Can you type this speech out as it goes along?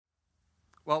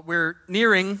Well, we're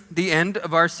nearing the end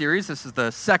of our series. This is the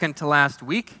second to last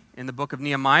week in the book of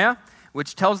Nehemiah,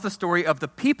 which tells the story of the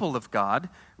people of God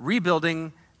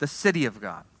rebuilding the city of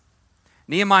God.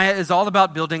 Nehemiah is all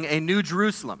about building a new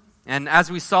Jerusalem. And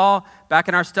as we saw back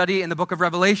in our study in the book of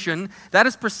Revelation, that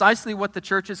is precisely what the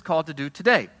church is called to do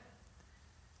today.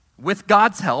 With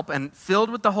God's help and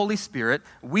filled with the Holy Spirit,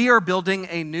 we are building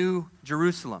a new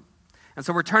Jerusalem. And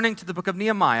so we're turning to the book of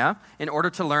Nehemiah in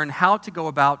order to learn how to go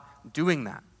about doing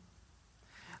that.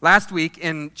 Last week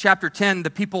in chapter 10,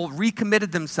 the people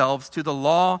recommitted themselves to the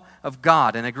law of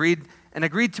God and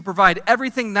agreed to provide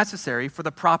everything necessary for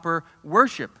the proper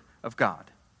worship of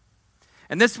God.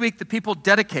 And this week, the people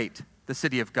dedicate the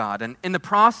city of God. And in the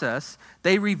process,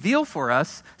 they reveal for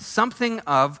us something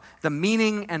of the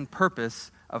meaning and purpose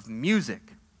of music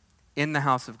in the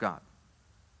house of God.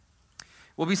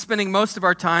 We'll be spending most of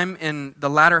our time in the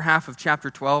latter half of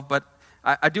chapter 12, but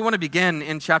I do want to begin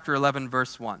in chapter 11,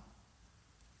 verse 1.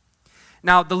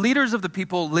 Now, the leaders of the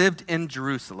people lived in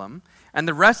Jerusalem, and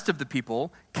the rest of the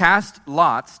people cast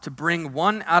lots to bring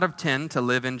 1 out of 10 to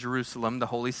live in Jerusalem, the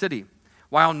holy city,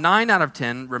 while 9 out of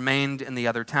 10 remained in the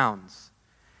other towns.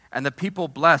 And the people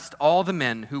blessed all the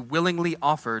men who willingly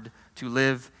offered to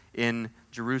live in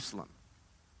Jerusalem.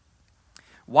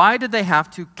 Why did they have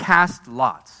to cast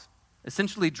lots,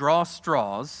 essentially draw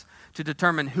straws, to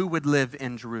determine who would live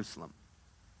in Jerusalem?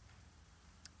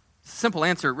 Simple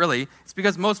answer, really. It's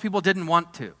because most people didn't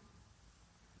want to.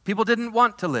 People didn't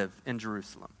want to live in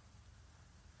Jerusalem.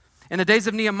 In the days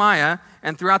of Nehemiah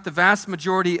and throughout the vast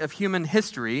majority of human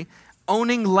history,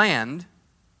 owning land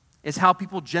is how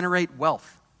people generate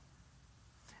wealth.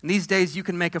 And these days, you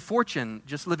can make a fortune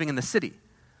just living in the city.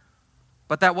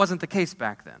 But that wasn't the case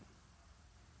back then.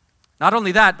 Not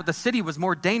only that, but the city was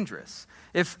more dangerous.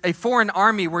 If a foreign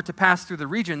army were to pass through the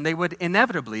region, they would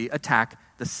inevitably attack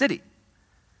the city.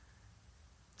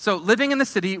 So living in the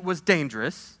city was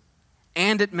dangerous,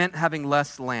 and it meant having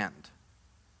less land.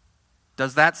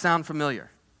 Does that sound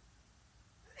familiar?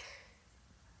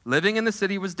 Living in the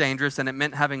city was dangerous, and it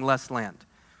meant having less land.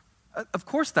 Of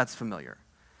course that's familiar.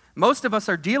 Most of us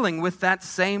are dealing with that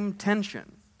same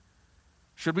tension.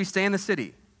 Should we stay in the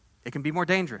city? It can be more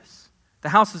dangerous. The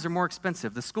houses are more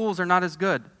expensive. The schools are not as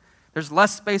good. There's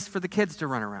less space for the kids to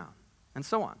run around, and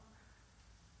so on.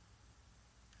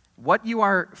 What you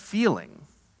are feeling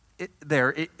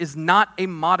it is not a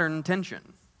modern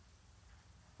tension.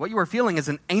 What you are feeling is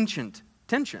an ancient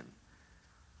tension.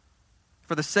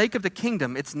 For the sake of the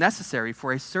kingdom, it's necessary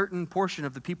for a certain portion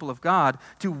of the people of God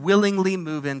to willingly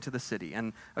move into the city.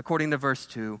 And according to verse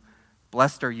 2,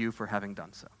 blessed are you for having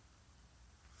done so.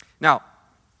 Now,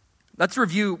 let's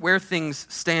review where things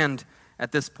stand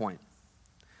at this point.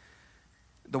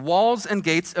 The walls and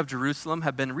gates of Jerusalem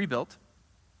have been rebuilt.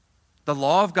 The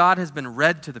law of God has been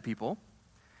read to the people.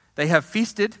 They have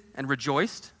feasted and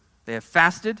rejoiced. They have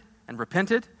fasted and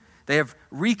repented. They have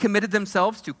recommitted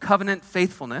themselves to covenant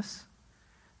faithfulness.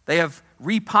 They have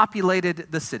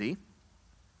repopulated the city.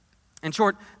 In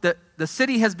short, the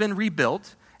city has been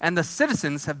rebuilt and the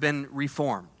citizens have been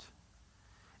reformed.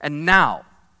 And now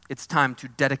it's time to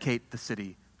dedicate the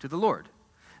city to the Lord.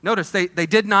 Notice they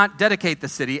did not dedicate the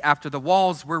city after the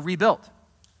walls were rebuilt.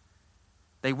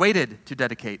 They waited to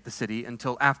dedicate the city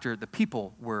until after the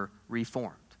people were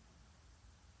reformed.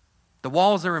 The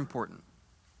walls are important.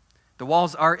 The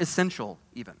walls are essential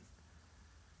even.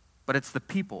 But it's the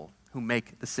people who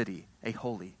make the city a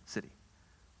holy city.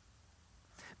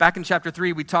 Back in chapter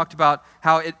 3, we talked about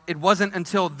how it wasn't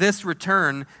until this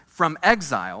return from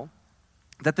exile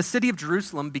that the city of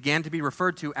Jerusalem began to be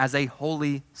referred to as a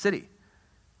holy city.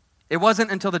 It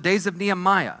wasn't until the days of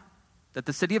Nehemiah that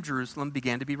the city of Jerusalem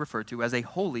began to be referred to as a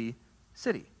holy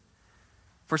city.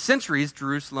 For centuries,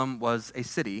 Jerusalem was a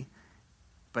city,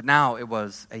 but now it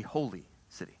was a holy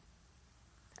city.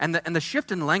 And the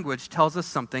shift in language tells us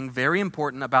something very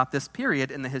important about this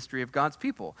period in the history of God's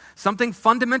people. Something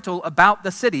fundamental about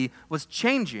the city was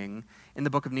changing in the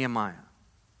book of Nehemiah.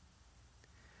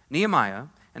 Nehemiah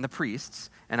and the priests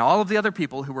and all of the other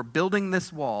people who were building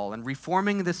this wall and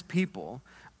reforming this people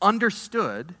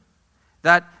understood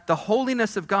that the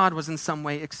holiness of God was in some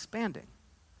way expanding.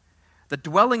 The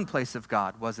dwelling place of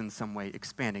God was in some way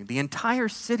expanding. The entire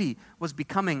city was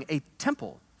becoming a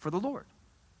temple for the Lord.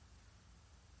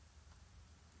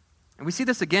 And we see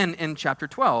this again in chapter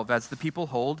 12 as the people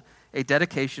hold a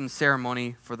dedication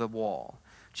ceremony for the wall.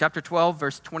 Chapter 12,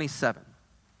 verse 27.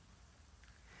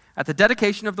 At the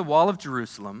dedication of the wall of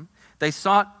Jerusalem, they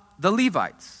sought the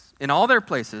Levites in all their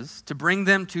places to bring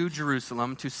them to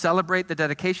Jerusalem to celebrate the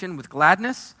dedication with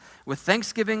gladness, with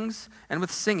thanksgivings, and with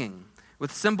singing,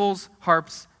 with cymbals,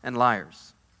 harps, and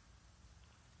lyres.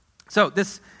 So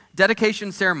this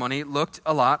dedication ceremony looked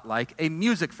a lot like a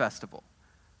music festival.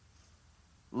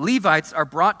 Levites are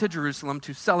brought to Jerusalem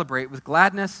to celebrate with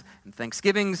gladness and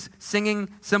thanksgivings, singing,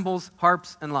 cymbals,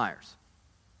 harps, and lyres.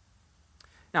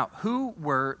 Now, who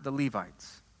were the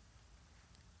Levites?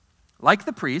 Like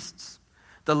the priests,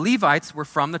 the Levites were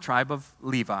from the tribe of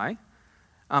Levi,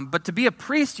 but to be a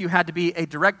priest, you had to be a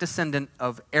direct descendant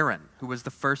of Aaron, who was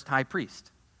the first high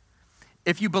priest.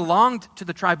 If you belonged to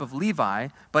the tribe of Levi,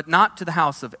 but not to the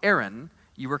house of Aaron,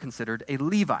 you were considered a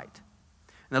Levite.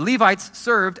 And the Levites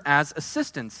served as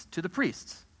assistants to the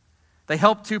priests. They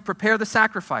helped to prepare the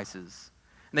sacrifices,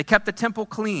 and they kept the temple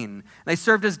clean. And they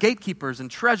served as gatekeepers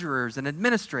and treasurers and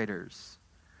administrators.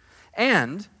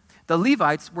 And the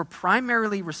Levites were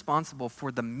primarily responsible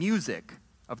for the music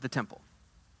of the temple.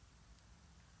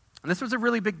 And this was a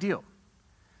really big deal.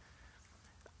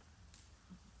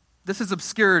 This is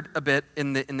obscured a bit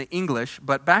in the English,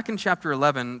 but back in chapter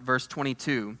 11, verse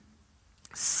 22,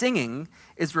 singing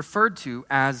is referred to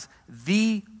as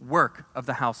the work of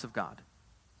the house of God.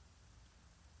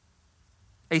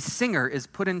 A singer is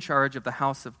put in charge of the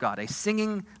house of God. A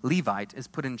singing Levite is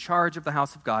put in charge of the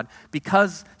house of God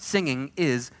because singing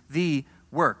is the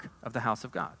work of the house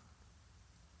of God.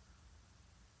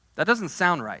 That doesn't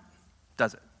sound right,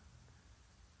 does it?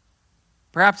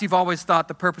 Perhaps you've always thought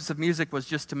the purpose of music was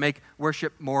just to make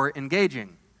worship more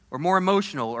engaging or more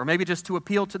emotional or maybe just to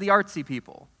appeal to the artsy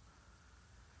people.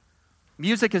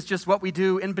 Music is just what we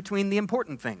do in between the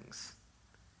important things.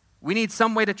 We need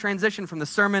some way to transition from the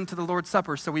sermon to the Lord's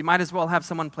Supper, so we might as well have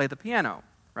someone play the piano,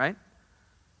 right?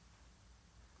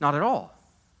 Not at all.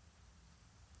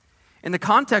 In the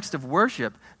context of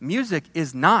worship, music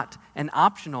is not an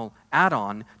optional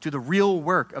add-on to the real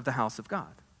work of the house of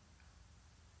God.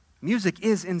 Music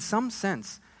is, in some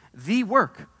sense, the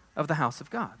work of the house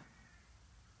of God.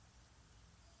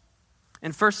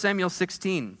 In 1 Samuel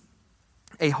 16,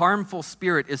 a harmful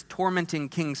spirit is tormenting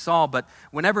King Saul, but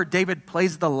whenever David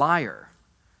plays the lyre,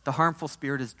 the harmful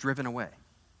spirit is driven away.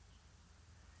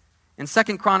 In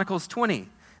 2 Chronicles 20,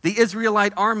 the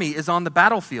Israelite army is on the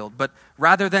battlefield, but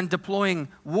rather than deploying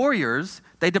warriors,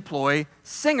 they deploy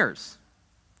singers.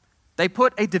 They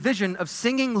put a division of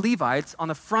singing Levites on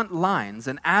the front lines,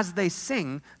 and as they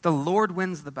sing, the Lord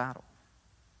wins the battle.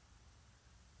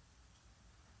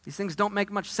 These things don't make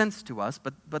much sense to us,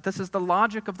 but this is the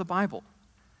logic of the Bible.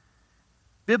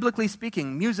 Biblically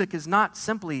speaking, music is not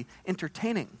simply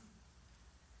entertaining.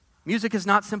 Music is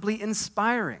not simply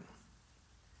inspiring.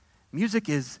 Music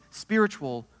is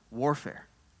spiritual warfare.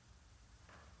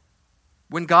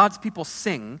 When God's people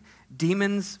sing,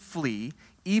 demons flee,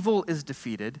 evil is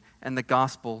defeated, and the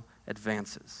gospel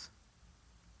advances.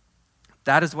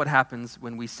 That is what happens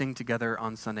when we sing together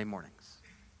on Sunday mornings.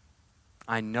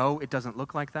 I know it doesn't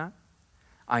look like that.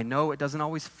 I know it doesn't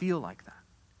always feel like that.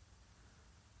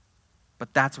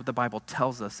 But that's what the Bible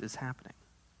tells us is happening.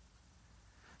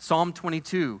 Psalm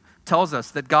 22 tells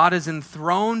us that God is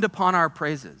enthroned upon our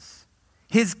praises.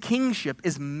 His kingship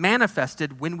is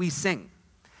manifested when we sing.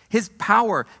 His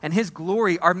power and His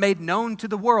glory are made known to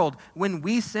the world when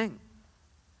we sing.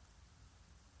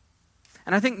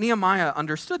 And I think Nehemiah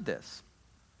understood this.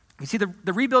 You see,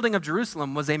 the rebuilding of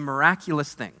Jerusalem was a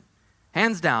miraculous thing.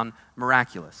 Hands down,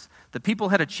 miraculous. The people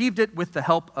had achieved it with the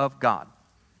help of God.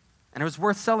 And it was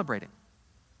worth celebrating.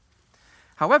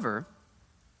 However,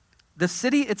 the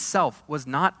city itself was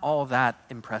not all that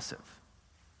impressive.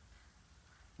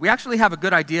 We actually have a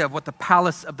good idea of what the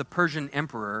palace of the Persian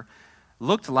emperor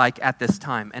looked like at this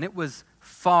time, and it was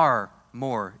far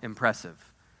more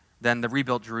impressive than the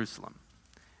rebuilt Jerusalem.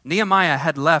 Nehemiah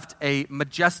had left a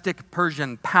majestic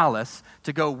Persian palace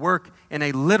to go work in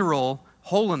a literal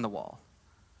hole in the wall.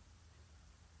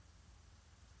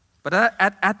 But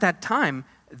at that time,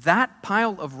 that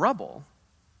pile of rubble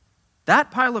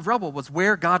was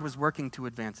where God was working to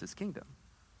advance His kingdom.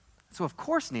 So of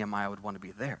course Nehemiah would want to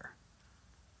be there.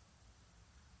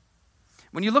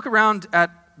 When you look around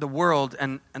at the world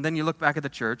and then you look back at the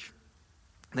church,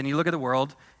 then you look at the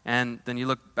world and then you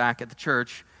look back at the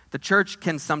church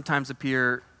can sometimes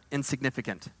appear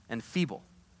insignificant and feeble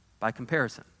by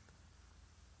comparison.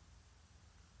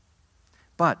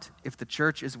 But if the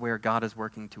church is where God is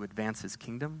working to advance His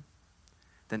kingdom,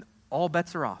 then all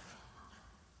bets are off.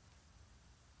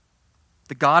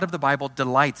 The God of the Bible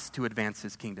delights to advance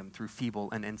His kingdom through feeble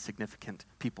and insignificant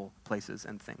people, places,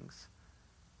 and things.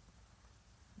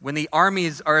 When the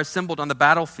armies are assembled on the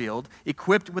battlefield,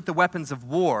 equipped with the weapons of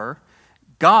war,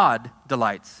 God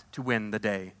delights to win the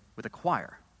day with a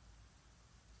choir.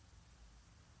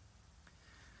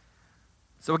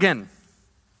 So again,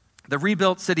 The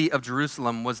rebuilt city of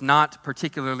Jerusalem was not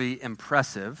particularly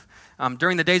impressive.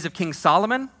 During the days of King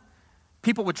Solomon,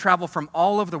 people would travel from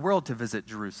all over the world to visit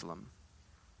Jerusalem.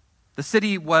 The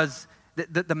city was,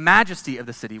 the majesty of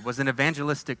the city was an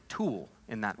evangelistic tool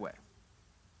in that way.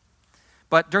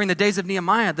 But during the days of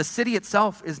Nehemiah, the city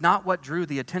itself is not what drew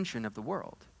the attention of the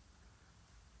world.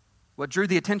 What drew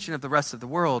the attention of the rest of the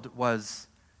world was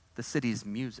the city's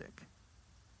music.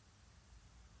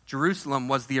 Jerusalem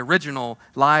was the original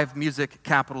live music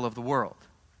capital of the world.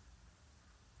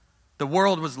 The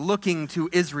world was looking to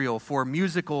Israel for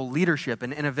musical leadership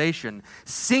and innovation.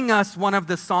 Sing us one of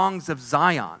the songs of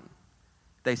Zion,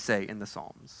 they say in the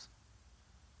Psalms.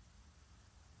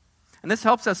 And this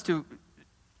helps to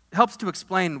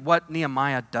explain what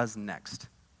Nehemiah does next.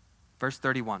 Verse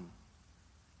 31.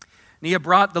 Nehemiah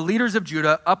brought the leaders of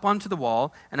Judah up onto the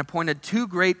wall and appointed 2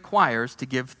 great choirs to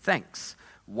give thanks.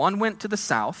 One went to the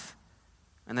south,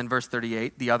 and then verse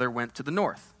 38, the other went to the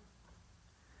north.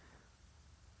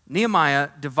 Nehemiah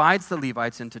divides the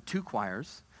Levites into 2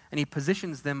 choirs, and he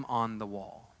positions them on the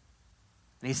wall.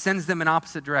 And he sends them in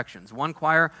opposite directions. One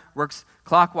choir works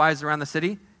clockwise around the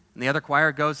city, and the other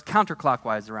choir goes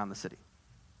counterclockwise around the city.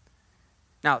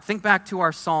 Now, think back to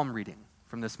our psalm reading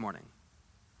from this morning.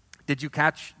 Did you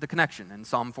catch the connection in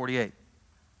Psalm 48? It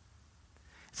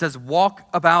says, walk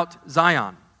about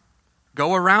Zion,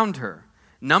 go around her,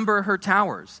 number her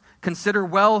towers, consider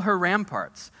well her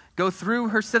ramparts, go through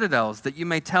her citadels, that you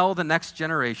may tell the next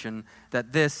generation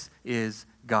that this is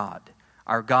God,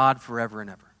 our God forever and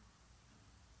ever.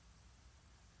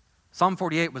 Psalm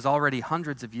 48 was already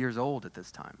hundreds of years old at this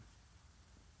time.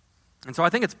 And so I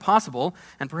think it's possible,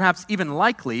 and perhaps even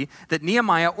likely, that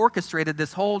Nehemiah orchestrated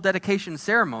this whole dedication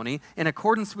ceremony in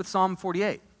accordance with Psalm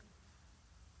 48.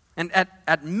 And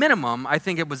at minimum, I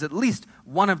think it was at least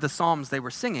one of the psalms they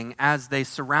were singing as they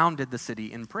surrounded the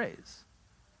city in praise.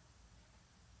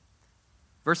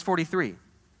 Verse 43.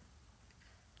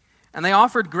 And they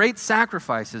offered great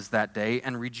sacrifices that day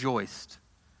and rejoiced,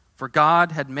 for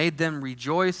God had made them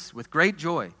rejoice with great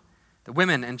joy. The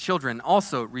women and children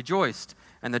also rejoiced,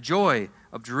 and the joy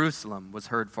of Jerusalem was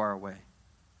heard far away.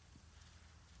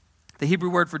 The Hebrew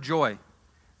word for joy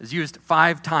is used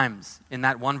 5 times in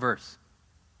that one verse.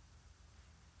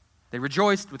 They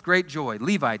rejoiced with great joy.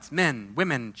 Levites, men,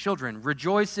 women, children,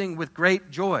 rejoicing with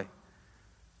great joy.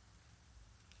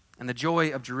 And the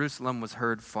joy of Jerusalem was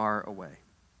heard far away.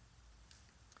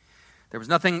 There was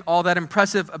nothing all that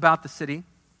impressive about the city,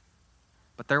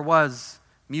 but there was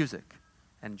music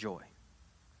and joy.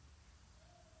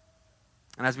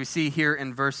 And as we see here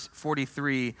in verse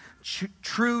 43,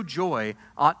 true joy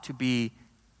ought to be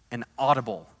an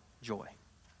audible joy.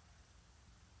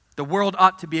 The world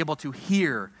ought to be able to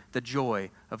hear the joy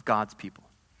of God's people.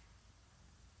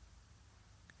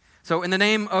 So in the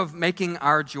name of making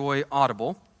our joy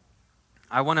audible,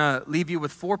 I want to leave you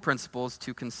with 4 principles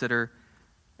to consider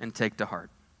and take to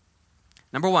heart.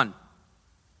 Number 1,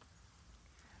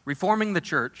 reforming the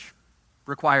church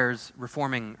requires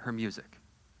reforming her music.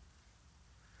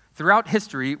 Throughout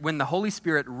history, when the Holy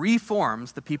Spirit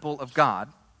reforms the people of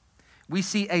God, we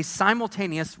see a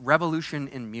simultaneous revolution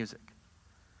in music.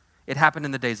 It happened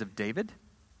in the days of David,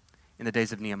 in the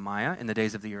days of Nehemiah, in the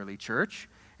days of the early church,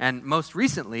 and most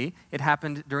recently, it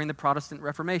happened during the Protestant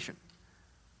Reformation.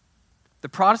 The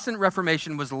Protestant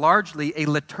Reformation was largely a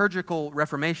liturgical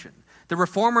reformation. The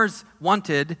reformers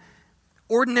wanted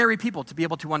ordinary people to be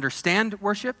able to understand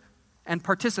worship and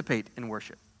participate in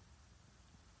worship.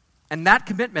 And that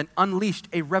commitment unleashed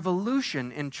a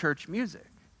revolution in church music,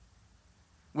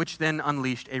 which then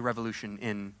unleashed a revolution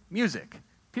in music,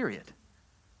 period.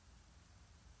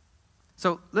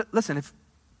 So listen,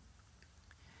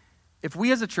 if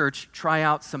we as a church try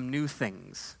out some new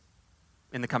things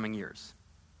in the coming years,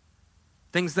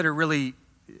 new things that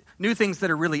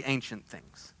are really ancient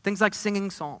things like singing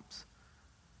psalms,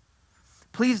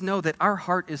 please know that our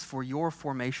heart is for your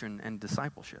formation and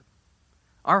discipleship.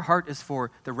 Our heart is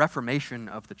for the reformation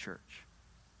of the church.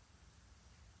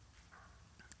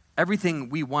 Everything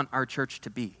we want our church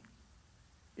to be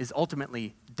is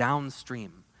ultimately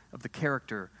downstream of the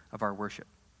character of our worship.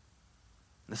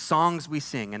 The songs we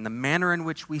sing and the manner in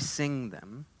which we sing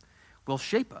them will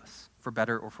shape us for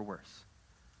better or for worse.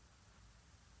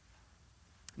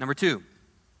 Number 2,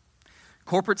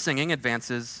 corporate singing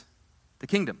advances the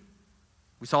kingdom.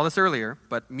 We saw this earlier,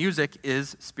 but music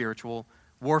is spiritual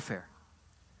warfare.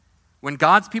 When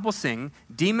God's people sing,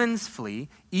 demons flee,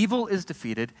 evil is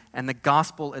defeated, and the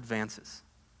gospel advances.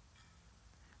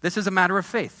 This is a matter of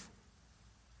faith.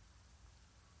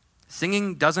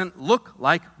 Singing doesn't look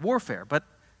like warfare, but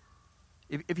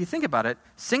if you think about it,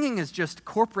 singing is just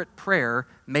corporate prayer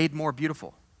made more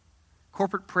beautiful.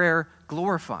 corporate prayer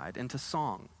glorified into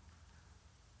song.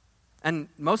 And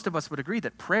most of us would agree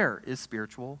that prayer is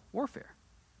spiritual warfare.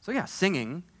 So yeah,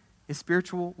 singing is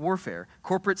spiritual warfare.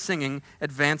 Corporate singing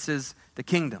advances the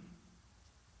kingdom.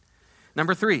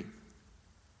 Number 3,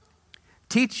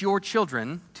 teach your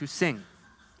children to sing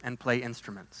and play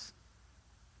instruments.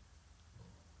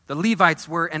 The Levites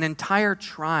were an entire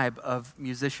tribe of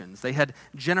musicians. They had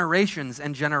generations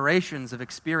and generations of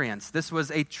experience. This was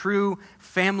a true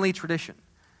family tradition.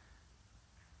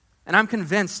 And I'm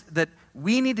convinced that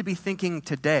we need to be thinking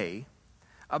today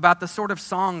about the sort of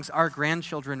songs our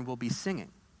grandchildren will be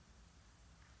singing.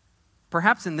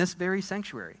 Perhaps in this very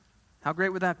sanctuary. How great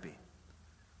would that be?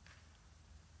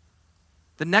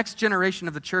 The next generation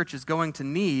of the church is going to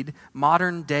need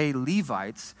modern-day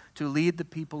Levites to lead the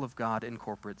people of God in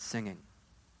corporate singing.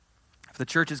 If the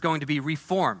church is going to be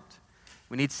reformed,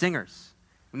 we need singers.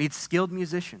 We need skilled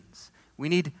musicians. We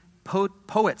need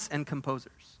poets and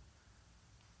composers.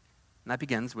 And that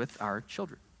begins with our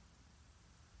children.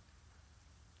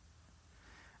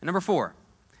 And number 4,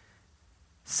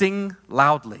 sing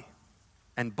loudly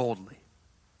and boldly.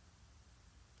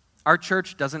 Our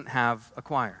church doesn't have a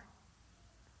choir.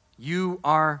 You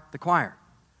are the choir.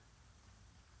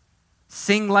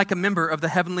 Sing like a member of the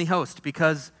heavenly host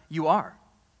because you are.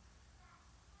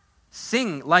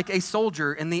 Sing like a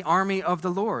soldier in the army of the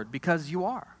Lord because you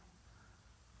are.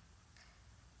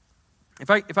 If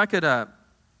I could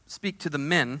speak to the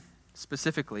men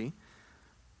specifically,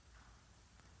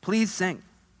 please sing.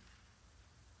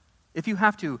 If you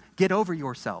have to, get over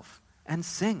yourself and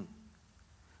sing.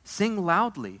 Sing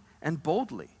loudly and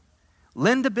boldly.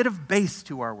 Lend a bit of bass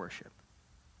to our worship.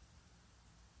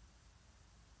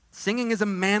 Singing is a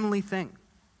manly thing.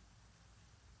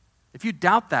 If you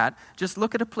doubt that, just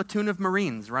look at a platoon of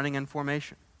Marines running in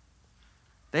formation.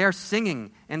 They are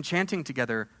singing and chanting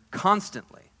together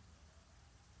constantly.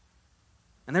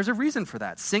 And there's a reason for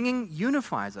that. Singing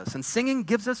unifies us, and singing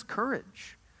gives us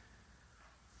courage.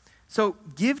 So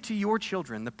give to your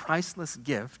children the priceless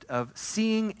gift of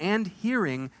seeing and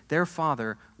hearing their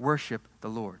father worship the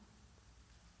Lord.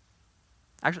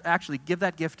 Actually, give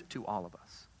that gift to all of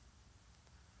us.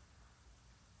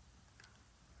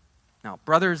 Now,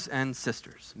 brothers and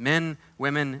sisters, men,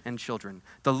 women, and children,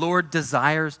 the Lord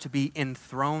desires to be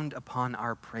enthroned upon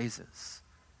our praises.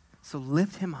 So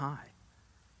lift him high.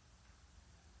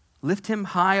 Lift him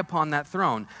high upon that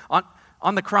throne.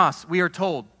 On the cross, we are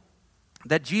told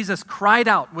that Jesus cried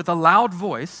out with a loud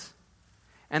voice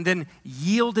and then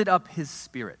yielded up his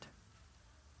spirit.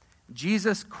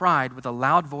 Jesus cried with a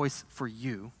loud voice for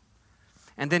you,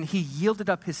 and then he yielded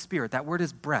up his spirit. That word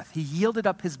is breath. He yielded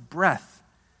up his breath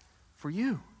for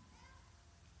you.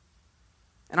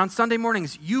 And on Sunday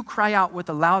mornings, you cry out with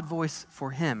a loud voice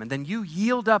for him, and then you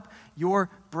yield up your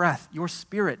breath, your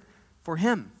spirit for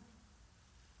him.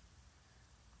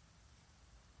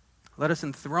 Let us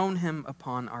enthrone him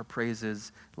upon our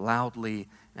praises loudly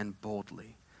and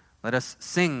boldly. Let us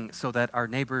sing so that our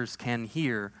neighbors can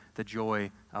hear the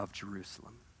joy of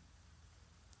Jerusalem.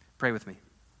 Pray with me.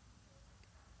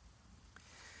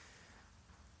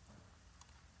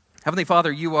 Heavenly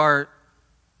Father, you are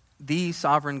the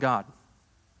sovereign God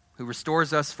who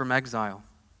restores us from exile.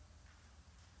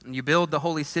 And you build the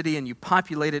holy city and you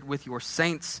populate it with your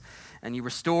saints and you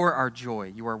restore our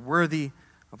joy. You are worthy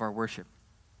of our worship.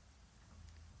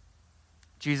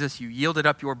 Jesus, you yielded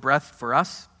up your breath for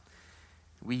us.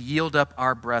 We yield up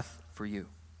our breath for you.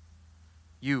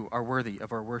 You are worthy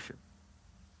of our worship.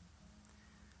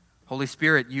 Holy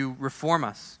Spirit, you reform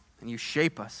us and you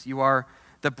shape us. You are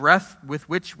the breath with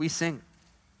which we sing.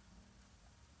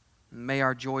 May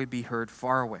our joy be heard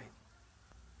far away.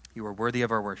 You are worthy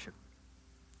of our worship.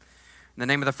 In the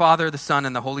name of the Father, the Son,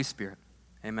 and the Holy Spirit,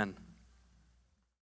 amen.